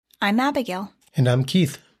I'm Abigail. And I'm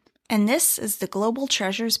Keith. And this is the Global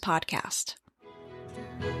Treasures Podcast.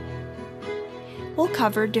 We'll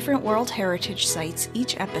cover different World Heritage Sites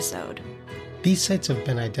each episode. These sites have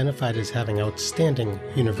been identified as having outstanding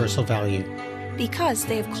universal value because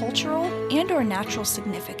they have cultural and/or natural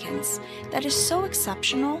significance that is so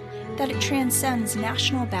exceptional that it transcends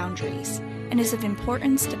national boundaries and is of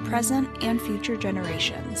importance to present and future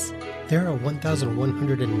generations. There are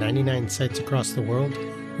 1,199 sites across the world,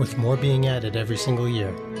 with more being added every single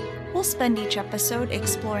year. We'll spend each episode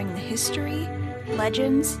exploring the history,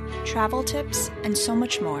 legends, travel tips, and so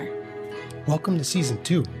much more. Welcome to Season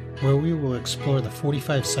 2, where we will explore the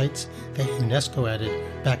 45 sites that UNESCO added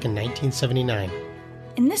back in 1979.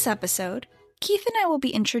 In this episode, Keith and I will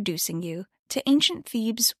be introducing you to Ancient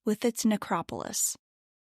Thebes with its necropolis.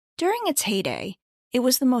 During its heyday, it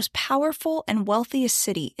was the most powerful and wealthiest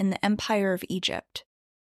city in the Empire of Egypt.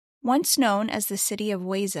 Once known as the City of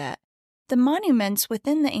Wayzet, the monuments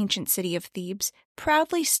within the ancient city of Thebes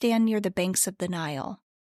proudly stand near the banks of the Nile.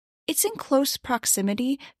 It's in close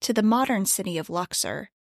proximity to the modern city of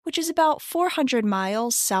Luxor, which is about 400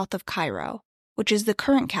 miles south of Cairo, which is the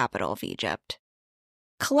current capital of Egypt.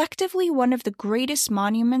 Collectively one of the greatest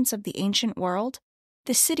monuments of the ancient world,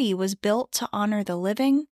 the city was built to honor the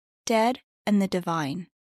living, dead, and the divine.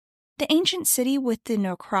 The ancient city with the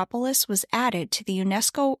necropolis was added to the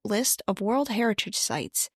UNESCO list of World Heritage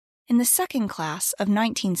Sites in the second class of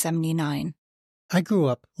 1979. I grew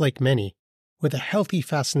up, like many, with a healthy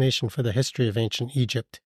fascination for the history of ancient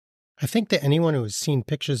Egypt. I think that anyone who has seen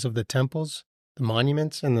pictures of the temples, the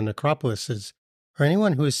monuments, and the necropolises, or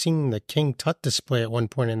anyone who has seen the King Tut display at one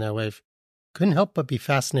point in their life, couldn't help but be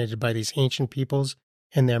fascinated by these ancient peoples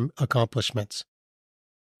and their accomplishments.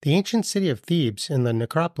 The ancient city of Thebes and the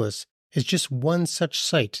necropolis is just one such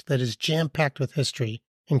site that is jam-packed with history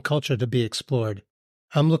and culture to be explored.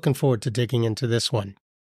 I'm looking forward to digging into this one.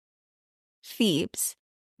 Thebes,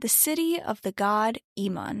 the city of the god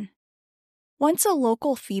Iman. Once a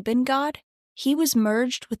local Theban god, he was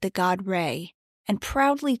merged with the god Re and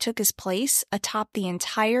proudly took his place atop the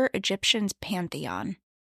entire Egyptian pantheon.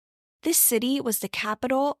 This city was the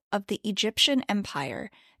capital of the Egyptian Empire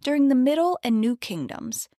during the Middle and New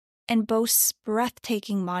Kingdoms and boasts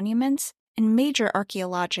breathtaking monuments and major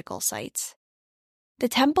archaeological sites. The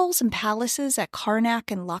temples and palaces at Karnak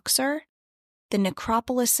and Luxor, the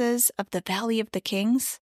necropolises of the Valley of the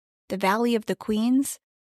Kings, the Valley of the Queens,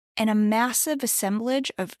 and a massive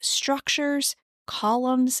assemblage of structures,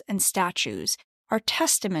 columns, and statues are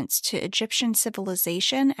testaments to Egyptian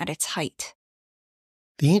civilization at its height.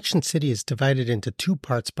 The ancient city is divided into two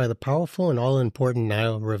parts by the powerful and all-important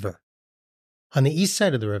Nile River. On the east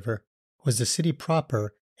side of the river was the city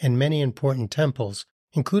proper and many important temples,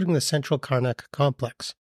 including the central Karnak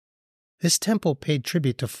complex. This temple paid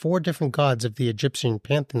tribute to 4 different gods of the Egyptian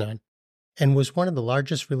pantheon and was one of the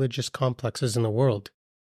largest religious complexes in the world,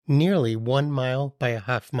 nearly 1 mile by a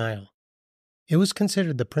half mile. It was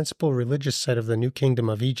considered the principal religious site of the New Kingdom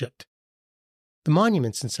of Egypt. The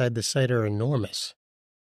monuments inside the site are enormous.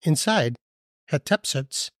 Inside,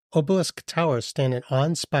 Hatshepsut's obelisk towers stand an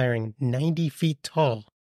awe-inspiring 90 feet tall,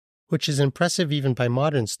 which is impressive even by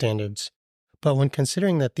modern standards, but when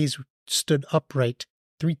considering that these stood upright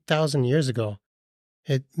 3,000 years ago,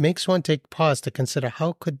 it makes one take pause to consider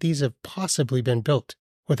how could these have possibly been built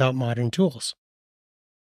without modern tools.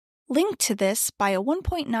 Linked to this by a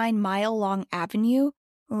 1.9-mile-long avenue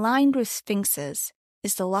lined with sphinxes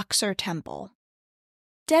is the Luxor Temple.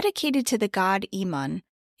 Dedicated to the god Iman,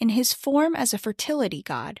 in his form as a fertility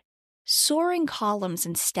god, soaring columns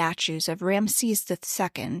and statues of Ramses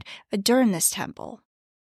II adorn this temple.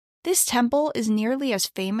 This temple is nearly as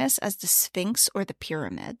famous as the Sphinx or the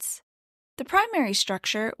pyramids. The primary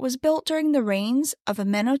structure was built during the reigns of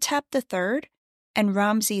Amenhotep III and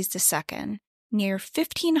Ramses II, near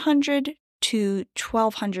 1500 to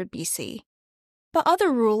 1200 BC. But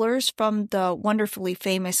other rulers from the wonderfully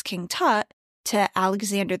famous King Tut to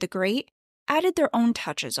Alexander the Great added their own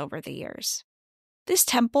touches over the years. This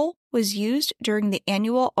temple was used during the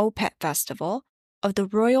annual Opet festival of the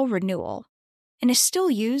Royal Renewal and is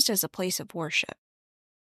still used as a place of worship.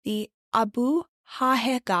 The Abu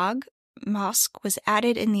Hahegag Mosque was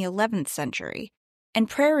added in the 11th century, and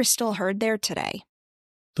prayer is still heard there today.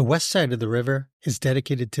 The west side of the river is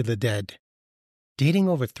dedicated to the dead. Dating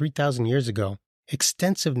over 3,000 years ago,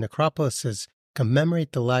 extensive necropolises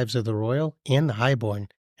commemorate the lives of the royal and the highborn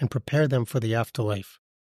and prepare them for the afterlife.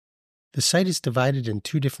 The site is divided in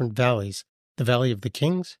 2 different valleys, the Valley of the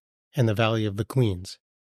Kings and the Valley of the Queens.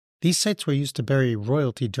 These sites were used to bury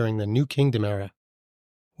royalty during the New Kingdom era.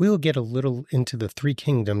 We will get a little into the 3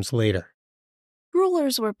 kingdoms later.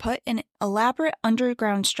 rulers were put in elaborate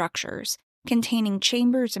underground structures containing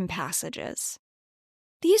chambers and passages.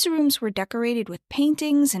 These rooms were decorated with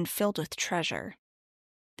paintings and filled with treasure.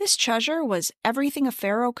 This treasure was everything a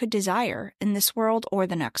pharaoh could desire in this world or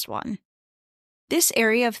the next one. This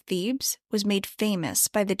area of Thebes was made famous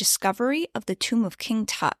by the discovery of the tomb of King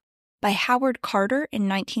Tut by Howard Carter in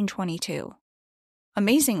 1922.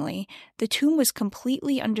 Amazingly, the tomb was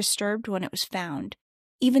completely undisturbed when it was found,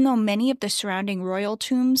 even though many of the surrounding royal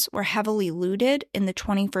tombs were heavily looted in the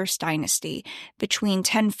 21st dynasty between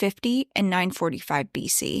 1050 and 945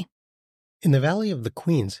 BC. In the Valley of the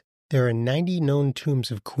Queens, there are 90 known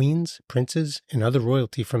tombs of queens, princes, and other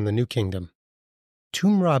royalty from the New Kingdom.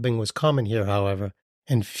 Tomb robbing was common here, however,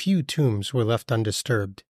 and few tombs were left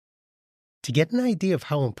undisturbed. To get an idea of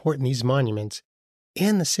how important these monuments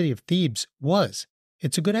and the city of Thebes was,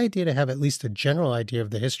 it's a good idea to have at least a general idea of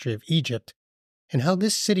the history of Egypt and how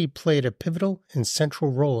this city played a pivotal and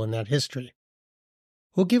central role in that history.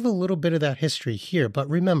 We'll give a little bit of that history here, but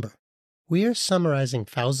remember, we are summarizing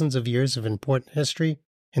thousands of years of important history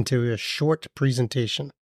into a short presentation.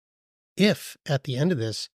 If, at the end of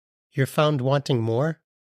this, you're found wanting more,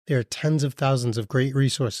 there are tens of thousands of great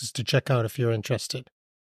resources to check out if you're interested.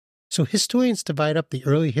 So historians divide up the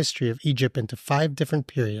early history of Egypt into 5 different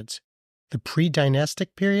periods: the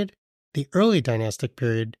pre-dynastic period, the early dynastic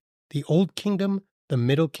period, the Old Kingdom, the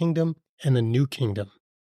Middle Kingdom, and the New Kingdom.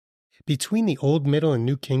 Between the Old, Middle, and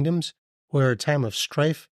New Kingdoms were a time of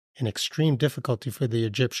strife and extreme difficulty for the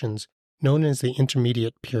Egyptians, known as the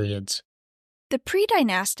intermediate periods. The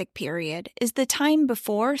pre-dynastic period is the time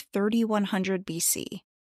before 3100 BC.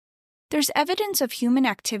 There's evidence of human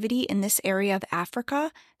activity in this area of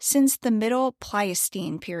Africa since the Middle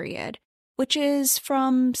Pleistocene period, which is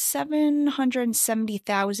from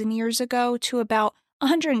 770,000 years ago to about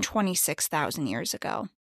 126,000 years ago.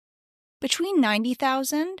 Between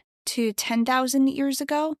 90,000 to 10,000 years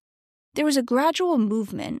ago, there was a gradual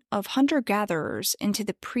movement of hunter-gatherers into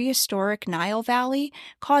the prehistoric Nile Valley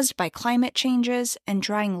caused by climate changes and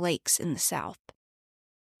drying lakes in the south.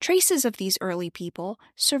 Traces of these early people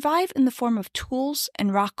survive in the form of tools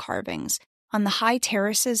and rock carvings on the high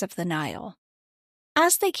terraces of the Nile.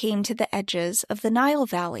 As they came to the edges of the Nile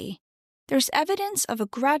Valley, there's evidence of a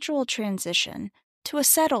gradual transition to a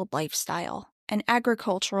settled lifestyle and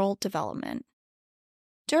agricultural development.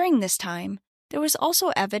 During this time, there was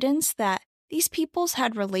also evidence that these peoples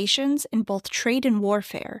had relations in both trade and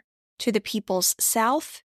warfare to the peoples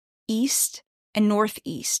south, east, and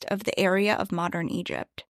northeast of the area of modern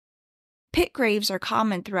Egypt. Pit graves are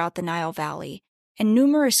common throughout the Nile Valley, and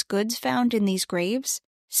numerous goods found in these graves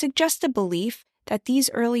suggest a belief that these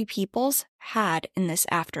early peoples had in this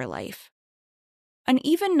afterlife. An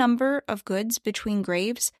even number of goods between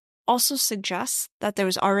graves also suggests that there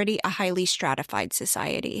was already a highly stratified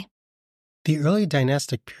society. The early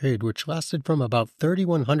dynastic period, which lasted from about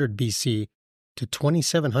 3100 BC to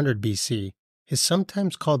 2700 BC, is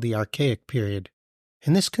sometimes called the Archaic period,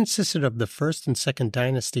 and this consisted of the first and second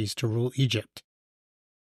dynasties to rule Egypt.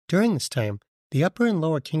 During this time, the upper and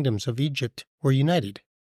lower kingdoms of Egypt were united.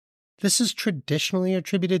 This is traditionally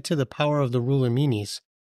attributed to the power of the ruler Menes,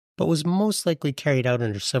 but was most likely carried out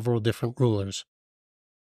under several different rulers.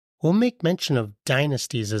 We'll make mention of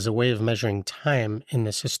dynasties as a way of measuring time in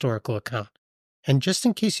this historical account, and just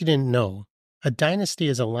in case you didn't know, a dynasty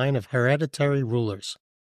is a line of hereditary rulers.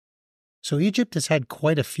 So Egypt has had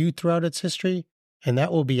quite a few throughout its history, and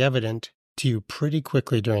that will be evident to you pretty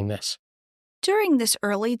quickly during this. During this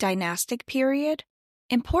early dynastic period,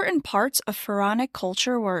 important parts of pharaonic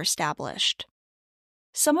culture were established.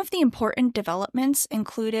 Some of the important developments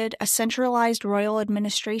included a centralized royal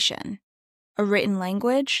administration, a written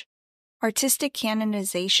language, artistic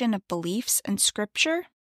canonization of beliefs and scripture,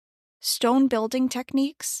 stone building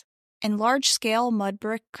techniques, and large-scale mud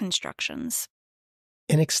brick constructions.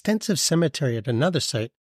 An extensive cemetery at another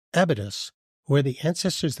site, Abydos, where the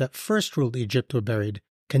ancestors that first ruled Egypt were buried,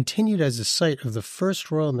 continued as the site of the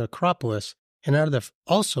first royal necropolis and are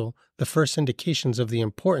also the first indications of the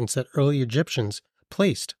importance that early Egyptians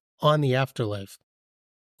placed on the afterlife.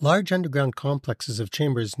 Large underground complexes of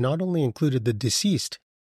chambers not only included the deceased,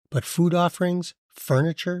 but food offerings,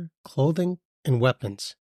 furniture, clothing, and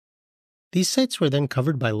weapons. These sites were then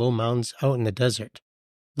covered by low mounds out in the desert.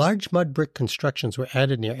 Large mud brick constructions were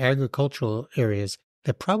added near agricultural areas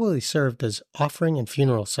that probably served as offering and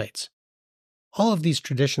funeral sites. All of these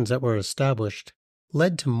traditions that were established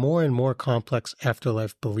led to more and more complex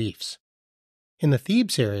afterlife beliefs. In the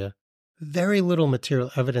Thebes area, very little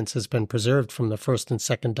material evidence has been preserved from the first and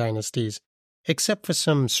second dynasties, except for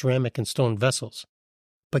some ceramic and stone vessels.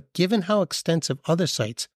 But given how extensive other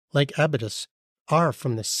sites, like Abydos, are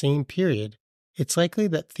from the same period, it's likely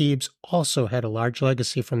that Thebes also had a large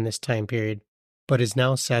legacy from this time period, but is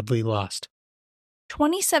now sadly lost.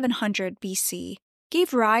 2700 BC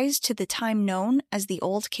gave rise to the time known as the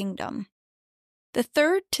Old Kingdom. The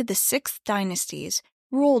 3rd to the 6th dynasties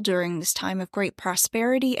ruled during this time of great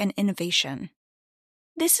prosperity and innovation.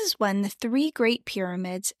 This is when the 3 Great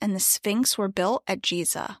Pyramids and the Sphinx were built at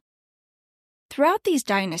Giza. Throughout these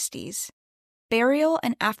dynasties, burial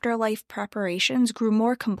and afterlife preparations grew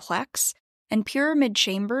more complex, and pyramid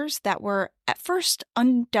chambers that were at first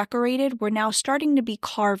undecorated were now starting to be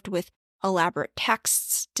carved with elaborate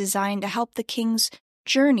texts designed to help the king's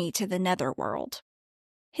journey to the netherworld.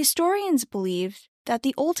 Historians believe that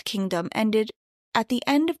the Old Kingdom ended at the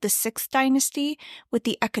end of the 6th dynasty with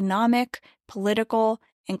the economic, political,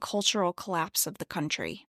 and cultural collapse of the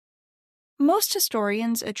country. Most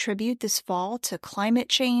historians attribute this fall to climate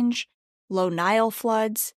change, low Nile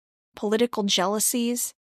floods, political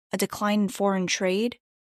jealousies, a decline in foreign trade,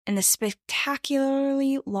 and the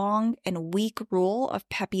spectacularly long and weak rule of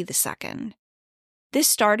Pepi II. This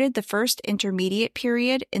started the first intermediate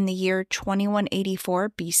period in the year 2184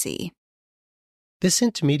 BC. This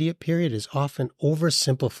intermediate period is often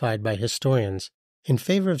oversimplified by historians in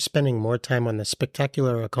favor of spending more time on the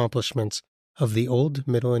spectacular accomplishments of the Old,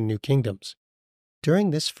 Middle, and New Kingdoms.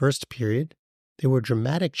 During this first period, there were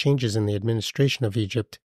dramatic changes in the administration of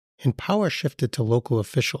Egypt, and power shifted to local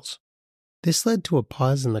officials. This led to a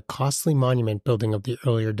pause in the costly monument building of the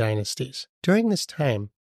earlier dynasties. During this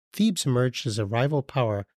time, Thebes emerged as a rival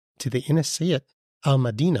power to the Inasiyat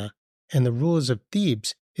al-Madinah, and the rulers of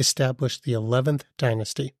Thebes established the 11th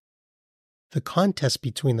dynasty. The contest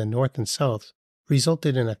between the north and south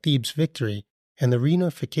resulted in a Thebes victory and the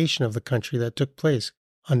reunification of the country that took place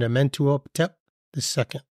under Mentuhotep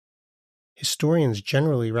II. Historians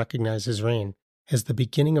generally recognize his reign as the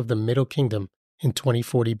beginning of the Middle Kingdom in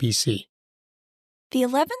 2040 BC. The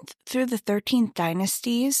 11th through the 13th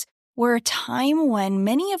dynasties were a time when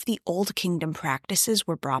many of the Old Kingdom practices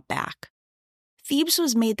were brought back. Thebes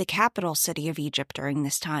was made the capital city of Egypt during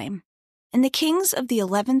this time, and the kings of the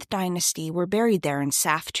 11th dynasty were buried there in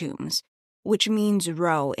Saf tombs, which means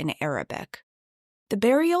row in Arabic. The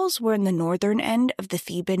burials were in the northern end of the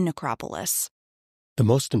Theban necropolis. The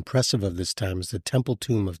most impressive of this time is the temple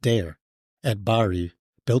tomb of Deir at Bari,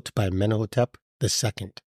 built by Mentuhotep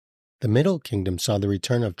II. The Middle Kingdom saw the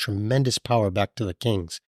return of tremendous power back to the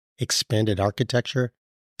kings, expanded architecture,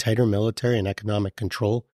 tighter military and economic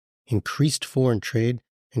control, increased foreign trade,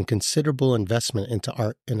 and considerable investment into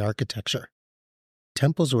art and architecture.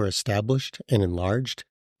 Temples were established and enlarged,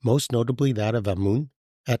 most notably that of Amun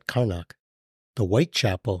at Karnak. The White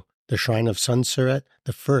Chapel, the shrine of Sunseret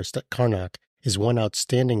I at Karnak, is one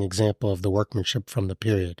outstanding example of the workmanship from the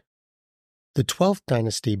period. The 12th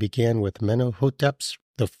dynasty began with Mentuhotep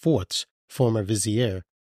IV's former vizier,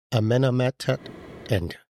 Amenemhet,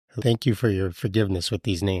 and thank you for your forgiveness with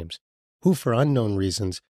these names, who for unknown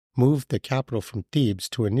reasons moved the capital from Thebes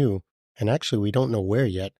to a new, and actually we don't know where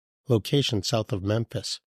yet, location south of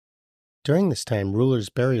Memphis. During this time, rulers'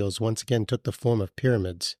 burials once again took the form of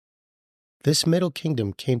pyramids. This Middle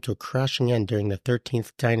Kingdom came to a crashing end during the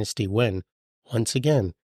 13th dynasty when, once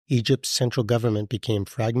again, Egypt's central government became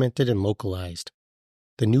fragmented and localized.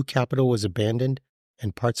 The new capital was abandoned,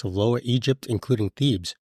 and parts of Lower Egypt, including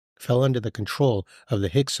Thebes, fell under the control of the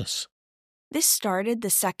Hyksos. This started the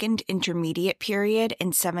second intermediate period in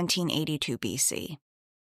 1782 BC.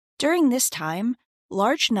 During this time,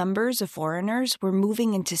 large numbers of foreigners were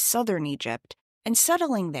moving into southern Egypt and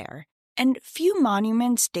settling there, and few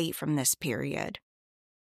monuments date from this period.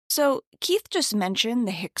 So, Keith just mentioned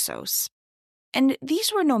the Hyksos, and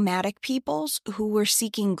these were nomadic peoples who were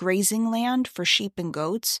seeking grazing land for sheep and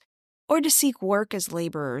goats, or to seek work as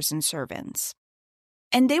laborers and servants.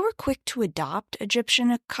 And they were quick to adopt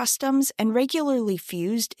Egyptian customs and regularly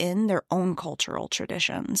fused in their own cultural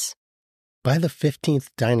traditions. By the 15th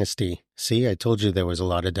dynasty, see, I told you there was a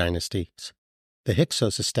lot of dynasties, the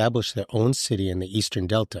Hyksos established their own city in the eastern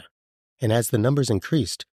delta, and as the numbers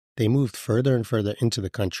increased, they moved further and further into the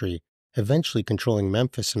country, eventually controlling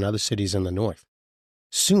Memphis and other cities in the north.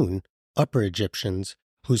 Soon, Upper Egyptians,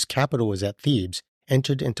 whose capital was at Thebes,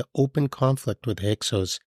 entered into open conflict with the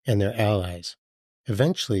Hyksos and their allies.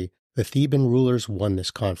 Eventually, the Theban rulers won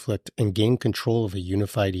this conflict and gained control of a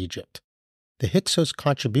unified Egypt. The Hyksos'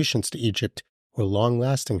 contributions to Egypt were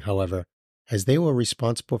long-lasting, however, as they were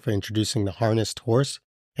responsible for introducing the harnessed horse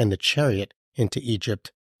and the chariot into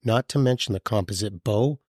Egypt, not to mention the composite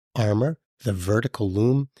bow, armor, the vertical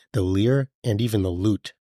loom, the lyre, and even the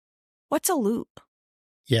lute. What's a lute?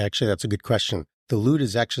 Yeah, actually, that's a good question. The lute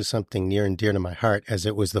is actually something near and dear to my heart, as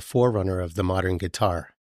it was the forerunner of the modern guitar.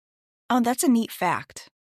 Oh, that's a neat fact.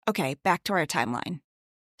 Okay, back to our timeline.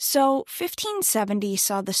 So, 1570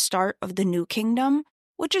 saw the start of the New Kingdom,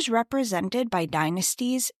 which is represented by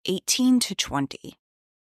dynasties 18 to 20.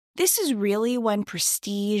 This is really when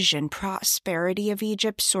prestige and prosperity of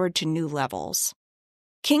Egypt soared to new levels.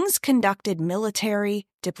 Kings conducted military,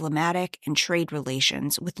 diplomatic, and trade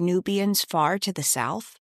relations with Nubians far to the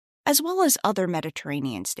south, as well as other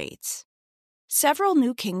Mediterranean states. Several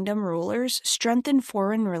New Kingdom rulers strengthened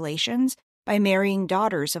foreign relations by marrying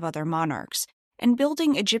daughters of other monarchs and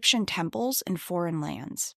building Egyptian temples in foreign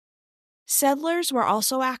lands. Settlers were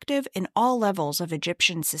also active in all levels of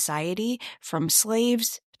Egyptian society, from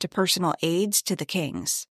slaves to personal aides to the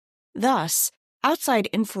kings. Thus, outside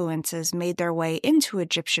influences made their way into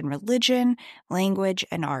Egyptian religion, language,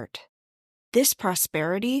 and art. This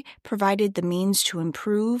prosperity provided the means to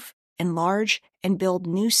improve, enlarge, and build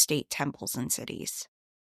new state temples and cities.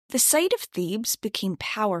 The site of Thebes became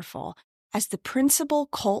powerful as the principal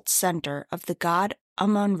cult center of the god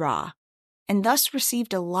Amun-Ra, and thus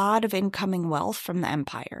received a lot of incoming wealth from the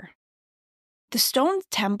empire. The stone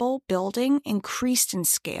temple building increased in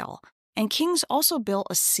scale, and kings also built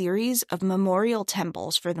a series of memorial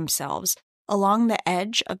temples for themselves along the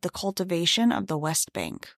edge of the cultivation of the West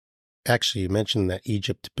Bank. Actually, you mentioned that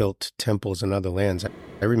Egypt built temples in other lands.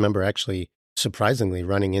 I remember actually, surprisingly,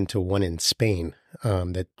 running into one in Spain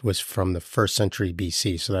that was from the 1st century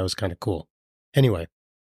BC, so that was kind of cool. Anyway,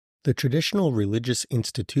 the traditional religious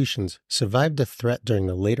institutions survived a threat during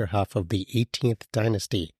the later half of the 18th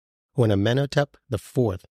dynasty, when Amenhotep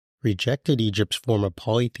IV rejected Egypt's former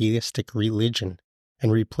polytheistic religion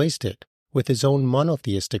and replaced it with his own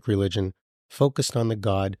monotheistic religion focused on the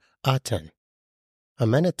god Aten.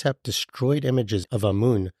 Amenhotep destroyed images of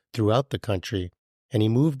Amun throughout the country, and he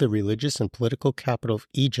moved the religious and political capital of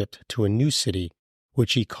Egypt to a new city,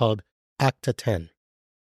 which he called Akhtaten.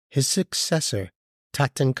 His successor,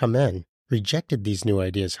 Tutankhamen, rejected these new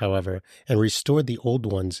ideas, however, and restored the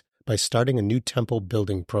old ones by starting a new temple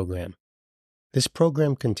building program. This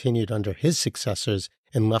program continued under his successors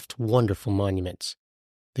and left wonderful monuments.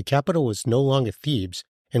 The capital was no longer Thebes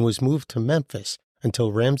and was moved to Memphis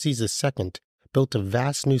until Ramses II built a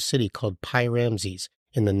vast new city called Pi-Ramses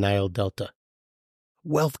in the Nile Delta.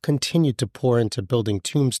 Wealth continued to pour into building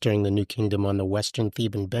tombs during the New Kingdom on the western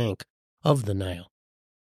Theban bank of the Nile.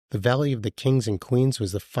 The Valley of the Kings and Queens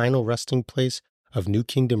was the final resting place of New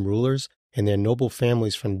Kingdom rulers and their noble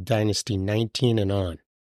families from Dynasty 19 and on.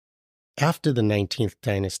 After the 19th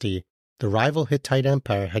dynasty, the rival Hittite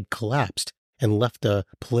Empire had collapsed and left a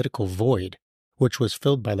political void, which was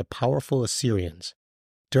filled by the powerful Assyrians.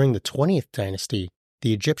 During the 20th dynasty,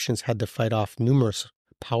 the Egyptians had to fight off numerous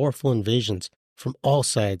powerful invasions from all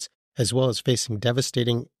sides, as well as facing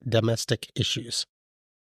devastating domestic issues.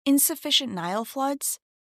 Insufficient Nile floods,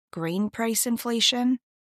 grain price inflation,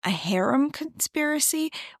 a harem conspiracy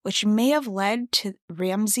which may have led to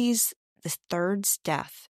Ramses III's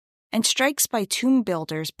death, and strikes by tomb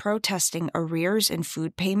builders protesting arrears in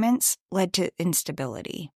food payments led to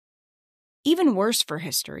instability. Even worse for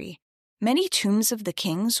history, many tombs of the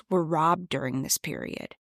kings were robbed during this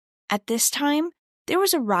period. At this time, there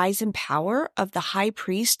was a rise in power of the high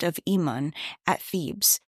priest of Imun at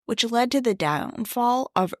Thebes, which led to the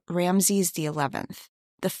downfall of Ramses XI,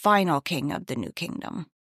 the final king of the New Kingdom.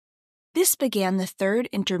 This began the Third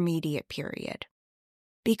Intermediate Period.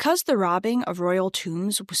 Because the robbing of royal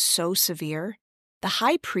tombs was so severe, the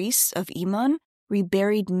high priests of Imun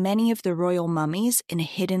reburied many of the royal mummies in a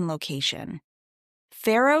hidden location.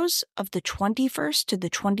 Pharaohs of the 21st to the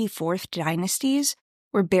 24th dynasties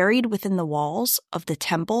were buried within the walls of the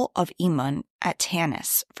Temple of Imun at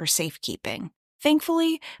Tanis for safekeeping.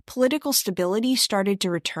 Thankfully, political stability started to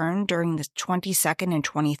return during the 22nd and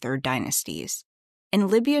 23rd dynasties, and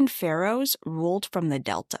Libyan pharaohs ruled from the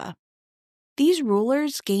Delta. These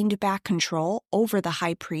rulers gained back control over the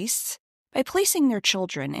high priests by placing their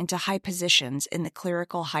children into high positions in the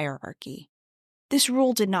clerical hierarchy. This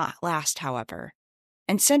rule did not last, however,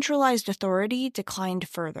 and centralized authority declined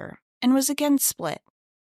further and was again split,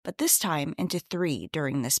 but this time into three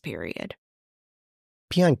during this period.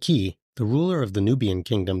 Pianki, the ruler of the Nubian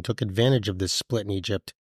kingdom, took advantage of this split in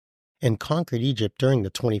Egypt and conquered Egypt during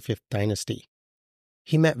the 25th dynasty.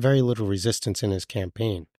 He met very little resistance in his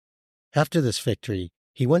campaign. After this victory,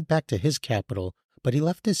 he went back to his capital, but he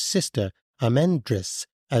left his sister Amendris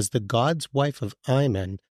as the god's wife of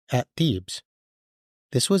Imen at Thebes.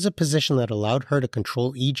 This was a position that allowed her to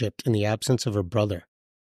control Egypt in the absence of her brother.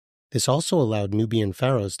 This also allowed Nubian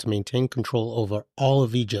pharaohs to maintain control over all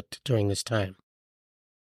of Egypt during this time.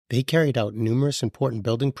 They carried out numerous important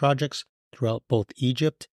building projects throughout both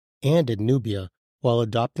Egypt and in Nubia, while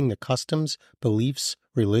adopting the customs, beliefs,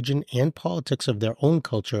 religion, and politics of their own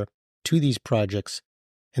culture to these projects,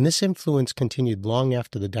 and this influence continued long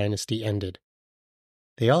after the dynasty ended.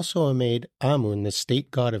 They also made Amun the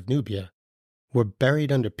state god of Nubia, were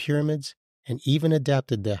buried under pyramids, and even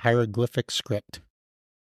adapted the hieroglyphic script.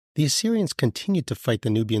 The Assyrians continued to fight the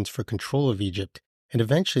Nubians for control of Egypt, and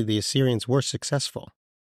eventually the Assyrians were successful.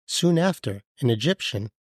 Soon after, an Egyptian,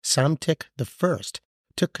 Psamtik I,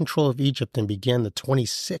 took control of Egypt and began the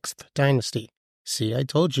 26th dynasty. See, I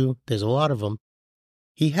told you, there's a lot of them.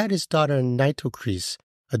 He had his daughter Nitocris,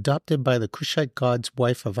 adopted by the Kushite god's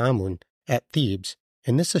wife of Amun, at Thebes,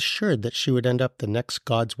 and this assured that she would end up the next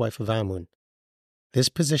god's wife of Amun. This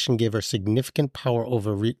position gave her significant power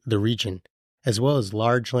over the region, as well as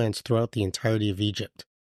large lands throughout the entirety of Egypt.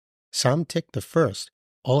 Psamtik I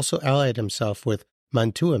also allied himself with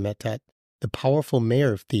Mentuametet, the powerful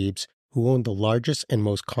mayor of Thebes, who owned the largest and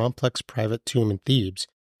most complex private tomb in Thebes,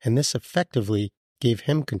 and this effectively gave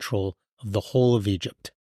him control of the whole of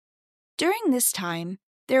Egypt. During this time,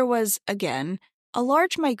 there was, again, a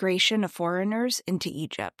large migration of foreigners into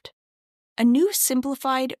Egypt. A new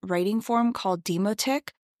simplified writing form called demotic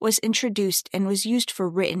was introduced and was used for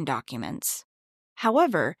written documents.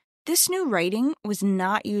 However, this new writing was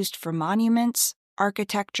not used for monuments,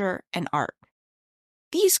 architecture, and art.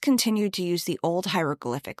 These continued to use the old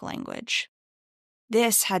hieroglyphic language.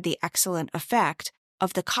 This had the excellent effect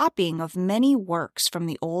of the copying of many works from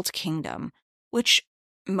the Old Kingdom, which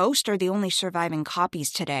most are the only surviving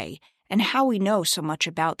copies today, and how we know so much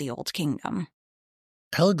about the Old Kingdom.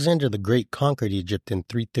 Alexander the Great conquered Egypt in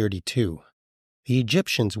 332. The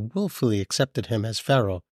Egyptians willfully accepted him as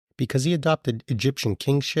pharaoh because he adopted Egyptian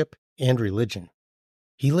kingship and religion.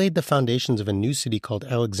 He laid the foundations of a new city called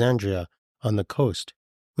Alexandria on the coast,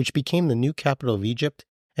 which became the new capital of Egypt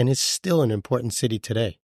and is still an important city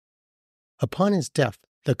today. Upon his death,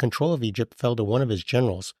 the control of Egypt fell to one of his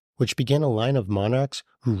generals, which began a line of monarchs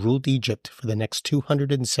who ruled Egypt for the next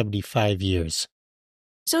 275 years.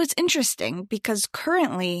 So it's interesting because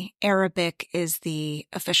currently Arabic is the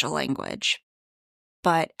official language.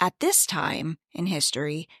 But at this time in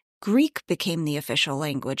history, Greek became the official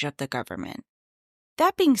language of the government.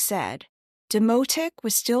 That being said, Demotic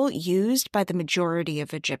was still used by the majority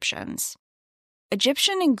of Egyptians.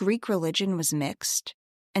 Egyptian and Greek religion was mixed,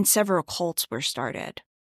 and several cults were started.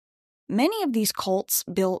 Many of these cults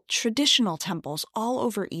built traditional temples all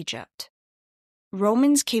over Egypt.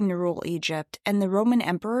 Romans came to rule Egypt, and the Roman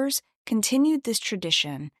emperors continued this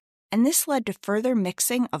tradition, and this led to further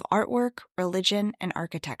mixing of artwork, religion, and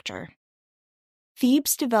architecture.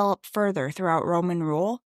 Thebes developed further throughout Roman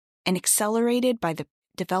rule and accelerated by the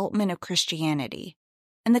development of Christianity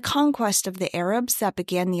and the conquest of the Arabs that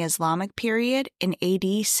began the Islamic period in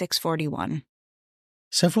AD 641.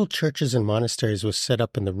 Several churches and monasteries were set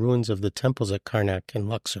up in the ruins of the temples at Karnak and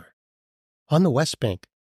Luxor. On the West Bank,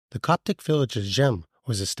 the Coptic village of Jem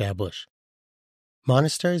was established.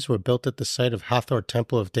 Monasteries were built at the site of Hathor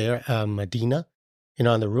Temple of Deir al-Medina and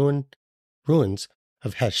on the ruins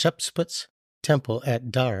of Hatshepsut's temple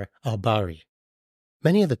at Dar al-Bari.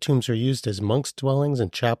 Many of the tombs are used as monks' dwellings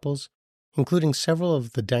and chapels, including several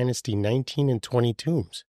of the Dynasty 19 and 20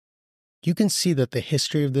 tombs. You can see that the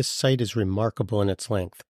history of this site is remarkable in its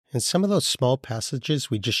length, and some of those small passages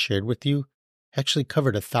we just shared with you actually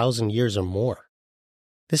covered 1,000 years or more.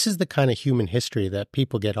 This is the kind of human history that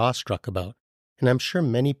people get awestruck about, and I'm sure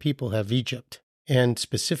many people have Egypt, and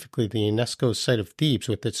specifically the UNESCO site of Thebes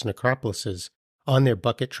with its necropolises, on their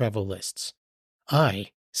bucket travel lists.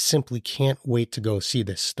 I simply can't wait to go see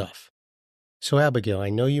this stuff. So Abigail, I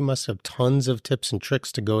know you must have tons of tips and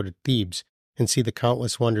tricks to go to Thebes and see the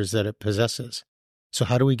countless wonders that it possesses. So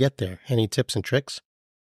how do we get there? Any tips and tricks?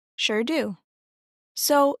 Sure do.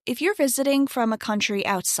 So, if you're visiting from a country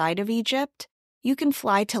outside of Egypt, you can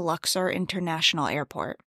fly to Luxor International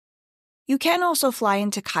Airport. You can also fly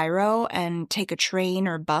into Cairo and take a train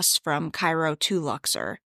or bus from Cairo to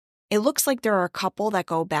Luxor. It looks like there are a couple that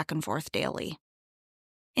go back and forth daily.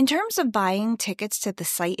 In terms of buying tickets to the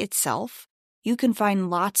site itself, you can find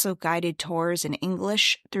lots of guided tours in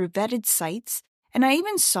English through vetted sites, and I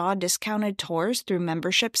even saw discounted tours through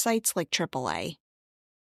membership sites like AAA.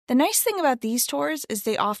 The nice thing about these tours is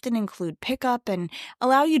they often include pickup and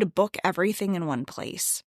allow you to book everything in one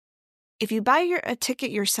place. If you buy a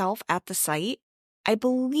ticket yourself at the site, I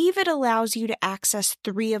believe it allows you to access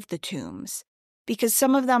 3 of the tombs, because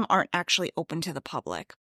some of them aren't actually open to the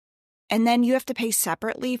public. And then you have to pay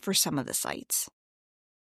separately for some of the sites.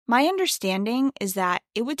 My understanding is that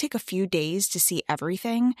it would take a few days to see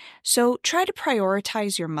everything, so try to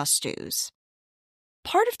prioritize your must-dos.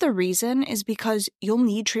 Part of the reason is because you'll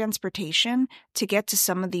need transportation to get to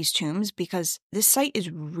some of these tombs because this site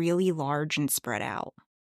is really large and spread out.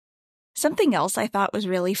 Something else I thought was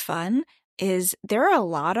really fun is there are a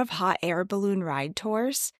lot of hot air balloon ride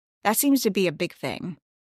tours. That seems to be a big thing.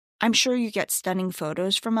 I'm sure you get stunning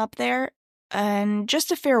photos from up there, and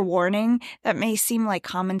just a fair warning, that may seem like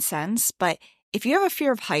common sense, but if you have a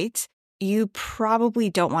fear of heights, you probably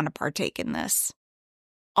don't want to partake in this.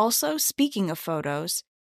 Also, speaking of photos,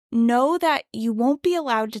 know that you won't be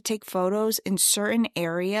allowed to take photos in certain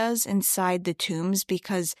areas inside the tombs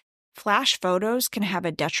because flash photos can have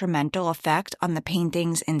a detrimental effect on the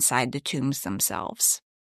paintings inside the tombs themselves.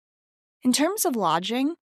 In terms of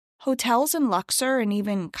lodging, hotels in Luxor and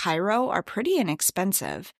even Cairo are pretty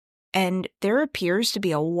inexpensive, and there appears to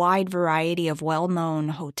be a wide variety of well-known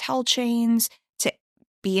hotel chains to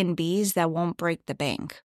B&Bs that won't break the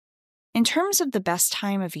bank. In terms of the best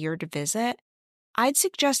time of year to visit, I'd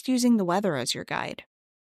suggest using the weather as your guide.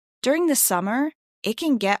 During the summer, it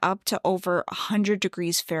can get up to over 100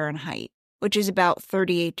 degrees Fahrenheit, which is about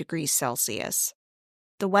 38 degrees Celsius.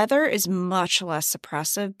 The weather is much less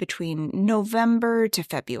oppressive between November to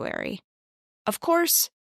February. Of course,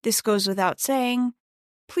 this goes without saying,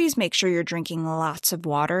 please make sure you're drinking lots of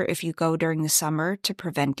water if you go during the summer to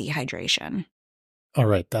prevent dehydration. All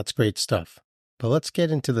right, that's great stuff. But let's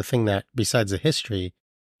get into the thing that, besides the history,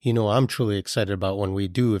 I'm truly excited about when we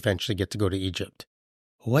do eventually get to go to Egypt.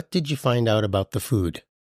 What did you find out about the food?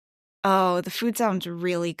 Oh, the food sounds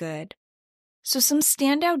really good. So some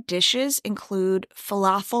standout dishes include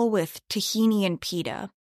falafel with tahini and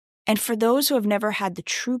pita. And for those who have never had the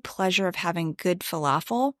true pleasure of having good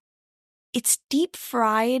falafel, it's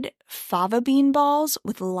deep-fried fava bean balls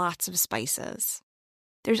with lots of spices.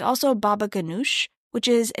 There's also baba ganoush, which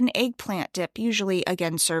is an eggplant dip, usually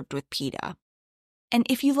again served with pita. And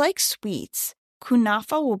if you like sweets,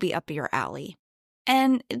 kunafa will be up your alley.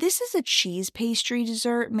 And this is a cheese pastry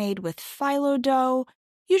dessert made with phyllo dough,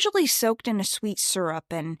 usually soaked in a sweet syrup,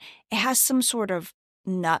 and it has some sort of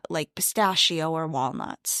nut like pistachio or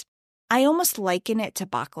walnuts. I almost liken it to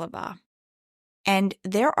baklava. And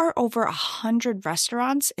there are over 100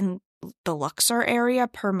 restaurants in the Luxor area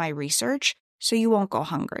per my research, so you won't go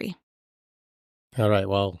hungry. All right,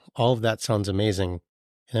 well, all of that sounds amazing.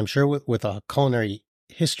 And I'm sure with a culinary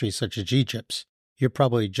history such as Egypt's, you're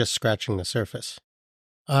probably just scratching the surface.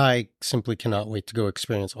 I simply cannot wait to go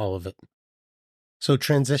experience all of it. So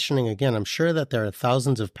transitioning again, I'm sure that there are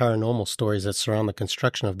thousands of paranormal stories that surround the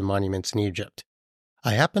construction of the monuments in Egypt.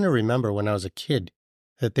 I happen to remember when I was a kid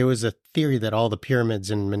that there was a theory that all the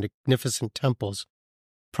pyramids and magnificent temples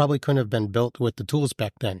probably couldn't have been built with the tools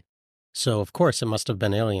back then. So, of course, it must have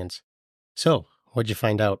been aliens. So, what'd you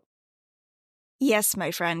find out? Yes,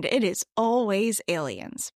 my friend, it is always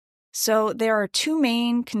aliens. So there are two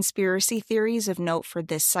main conspiracy theories of note for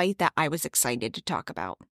this site that I was excited to talk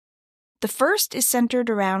about. The first is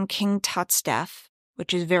centered around King Tut's death,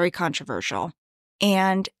 which is very controversial,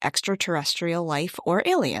 and extraterrestrial life or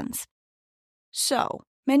aliens. So,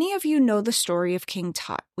 many of you know the story of King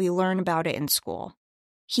Tut. We learn about it in school.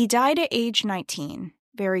 He died at age 19,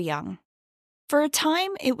 very young. For a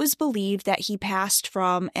time, it was believed that he passed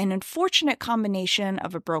from an unfortunate combination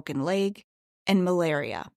of a broken leg and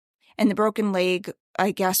malaria. And the broken leg,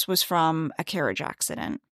 I guess, was from a carriage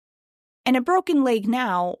accident. And a broken leg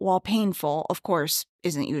now, while painful, of course,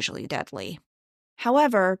 isn't usually deadly.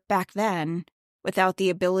 However, back then, without the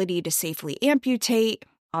ability to safely amputate,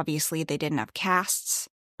 obviously they didn't have casts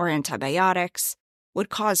or antibiotics, would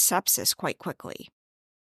cause sepsis quite quickly.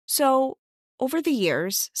 So, over the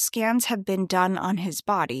years, scans have been done on his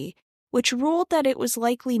body, which ruled that it was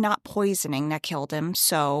likely not poisoning that killed him,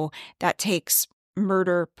 so that takes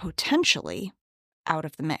murder potentially out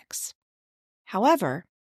of the mix. However,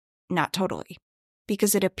 not totally,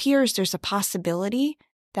 because it appears there's a possibility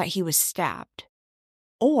that he was stabbed,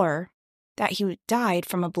 or that he died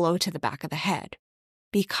from a blow to the back of the head,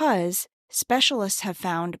 because specialists have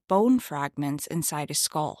found bone fragments inside his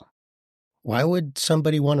skull. Why would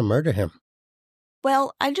somebody want to murder him?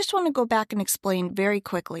 Well, I just want to go back and explain very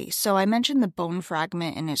quickly. So I mentioned the bone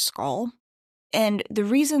fragment in his skull, and the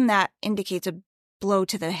reason that indicates a blow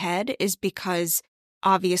to the head is because,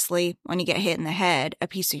 obviously, when you get hit in the head, a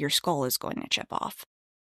piece of your skull is going to chip off.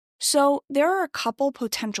 So there are a couple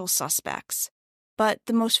potential suspects, but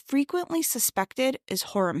the most frequently suspected is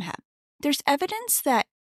Horemheb. There's evidence that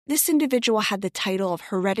this individual had the title of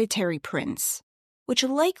hereditary prince, which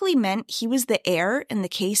likely meant he was the heir in the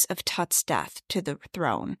case of Tut's death to the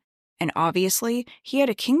throne, and obviously he had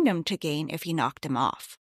a kingdom to gain if he knocked him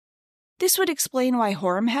off. This would explain why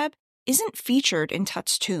Horemheb isn't featured in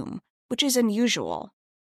Tut's tomb, which is unusual.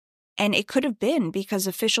 And it could have been because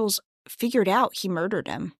officials figured out he murdered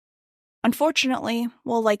him. Unfortunately,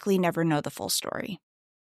 we'll likely never know the full story.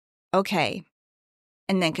 Okay,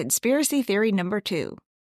 and then conspiracy theory number 2.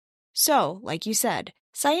 So, like you said,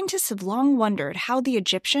 scientists have long wondered how the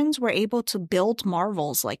Egyptians were able to build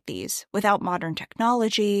marvels like these without modern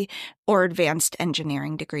technology or advanced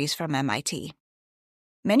engineering degrees from MIT.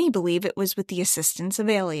 Many believe it was with the assistance of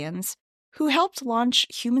aliens, who helped launch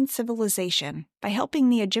human civilization by helping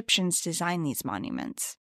the Egyptians design these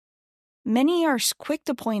monuments. Many are quick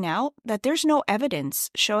to point out that there's no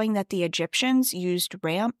evidence showing that the Egyptians used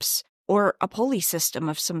ramps or a pulley system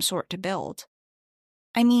of some sort to build.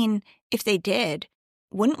 I mean, if they did,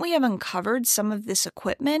 wouldn't we have uncovered some of this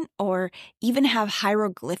equipment or even have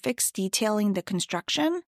hieroglyphics detailing the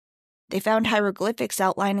construction? They found hieroglyphics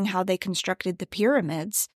outlining how they constructed the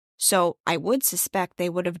pyramids, so I would suspect they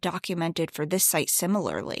would have documented for this site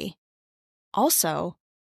similarly. Also,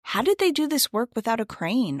 how did they do this work without a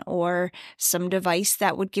crane or some device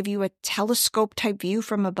that would give you a telescope-type view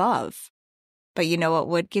from above? But you know what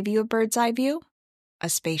would give you a bird's-eye view? A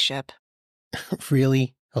spaceship.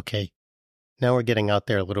 Really? Okay. Now we're getting out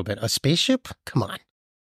there a little bit. A spaceship? Come on.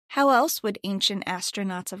 How else would ancient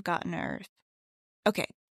astronauts have gotten to Earth? Okay,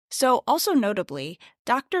 so also notably,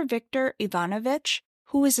 Dr. Viktor Ivanovich,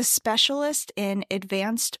 who is a specialist in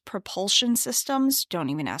advanced propulsion systems, don't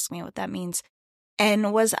even ask me what that means,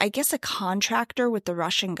 and was, I guess, a contractor with the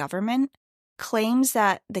Russian government, claims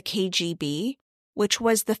that the KGB, which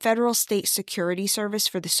was the Federal State Security Service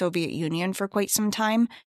for the Soviet Union for quite some time,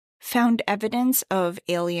 found evidence of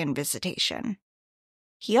alien visitation.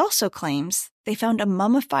 He also claims they found a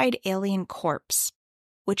mummified alien corpse,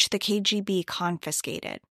 which the KGB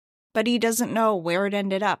confiscated. But he doesn't know where it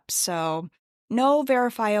ended up, so no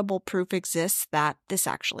verifiable proof exists that this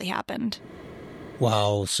actually happened.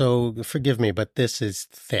 Wow, so forgive me, but this is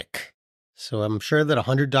thick. So I'm sure that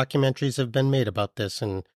 100 documentaries have been made about this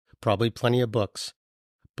and probably plenty of books.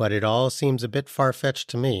 But it all seems a bit far-fetched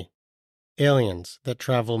to me. Aliens that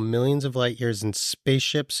travel millions of light years in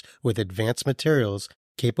spaceships with advanced materials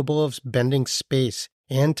capable of bending space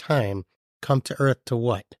and time come to Earth to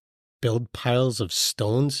what? Build piles of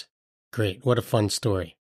stones? Great, what a fun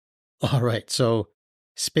story. All right, so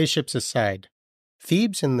spaceships aside,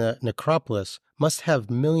 Thebes and the Necropolis must have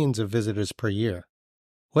millions of visitors per year.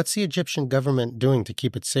 What's the Egyptian government doing to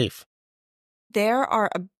keep it safe? There are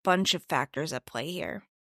a bunch of factors at play here.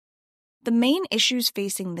 The main issues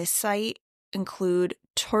facing this site include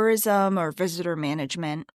tourism or visitor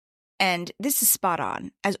management, and this is spot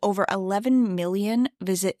on, as over 11 million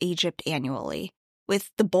visit Egypt annually,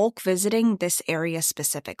 with the bulk visiting this area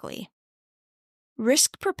specifically.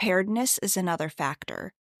 Risk preparedness is another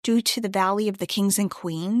factor, due to the Valley of the Kings and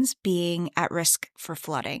Queens being at risk for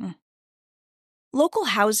flooding. Local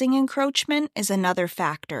housing encroachment is another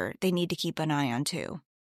factor they need to keep an eye on too.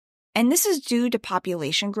 And this is due to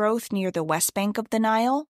population growth near the west bank of the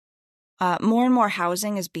Nile. More and more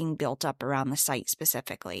housing is being built up around the site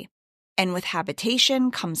specifically. And with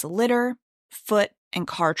habitation comes litter, foot, and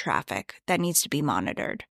car traffic that needs to be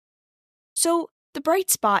monitored. So the bright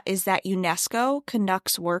spot is that UNESCO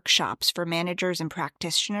conducts workshops for managers and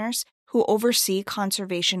practitioners who oversee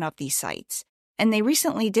conservation of these sites, and they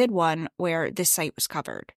recently did one where this site was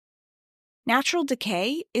covered. Natural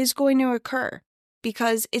decay is going to occur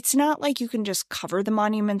because it's not like you can just cover the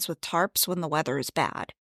monuments with tarps when the weather is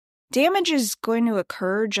bad. Damage is going to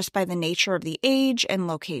occur just by the nature of the age and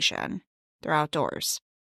location. They're outdoors.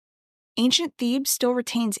 Ancient Thebes still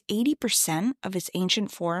retains 80% of its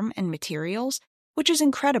ancient form and materials, which is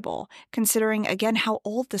incredible, considering again how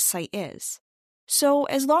old the site is. So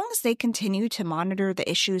as long as they continue to monitor the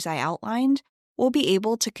issues I outlined, we'll be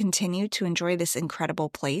able to continue to enjoy this incredible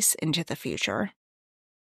place into the future.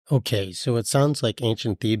 Okay, so it sounds like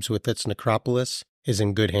Ancient Thebes with its necropolis is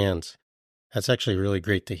in good hands. That's actually really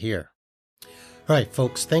great to hear. All right,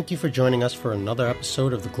 folks, thank you for joining us for another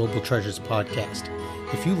episode of the Global Treasures Podcast.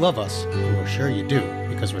 If you love us, and we're sure you do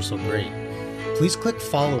because we're so great, please click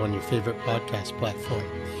follow on your favorite podcast platform.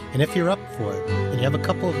 And if you're up for it and you have a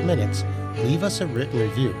couple of minutes, leave us a written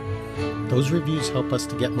review. Those reviews help us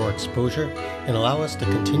to get more exposure and allow us to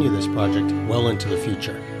continue this project well into the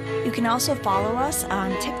future. You can also follow us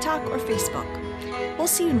on TikTok or Facebook. We'll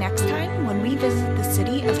see you next time when we visit the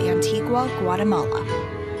city of Antigua, Guatemala.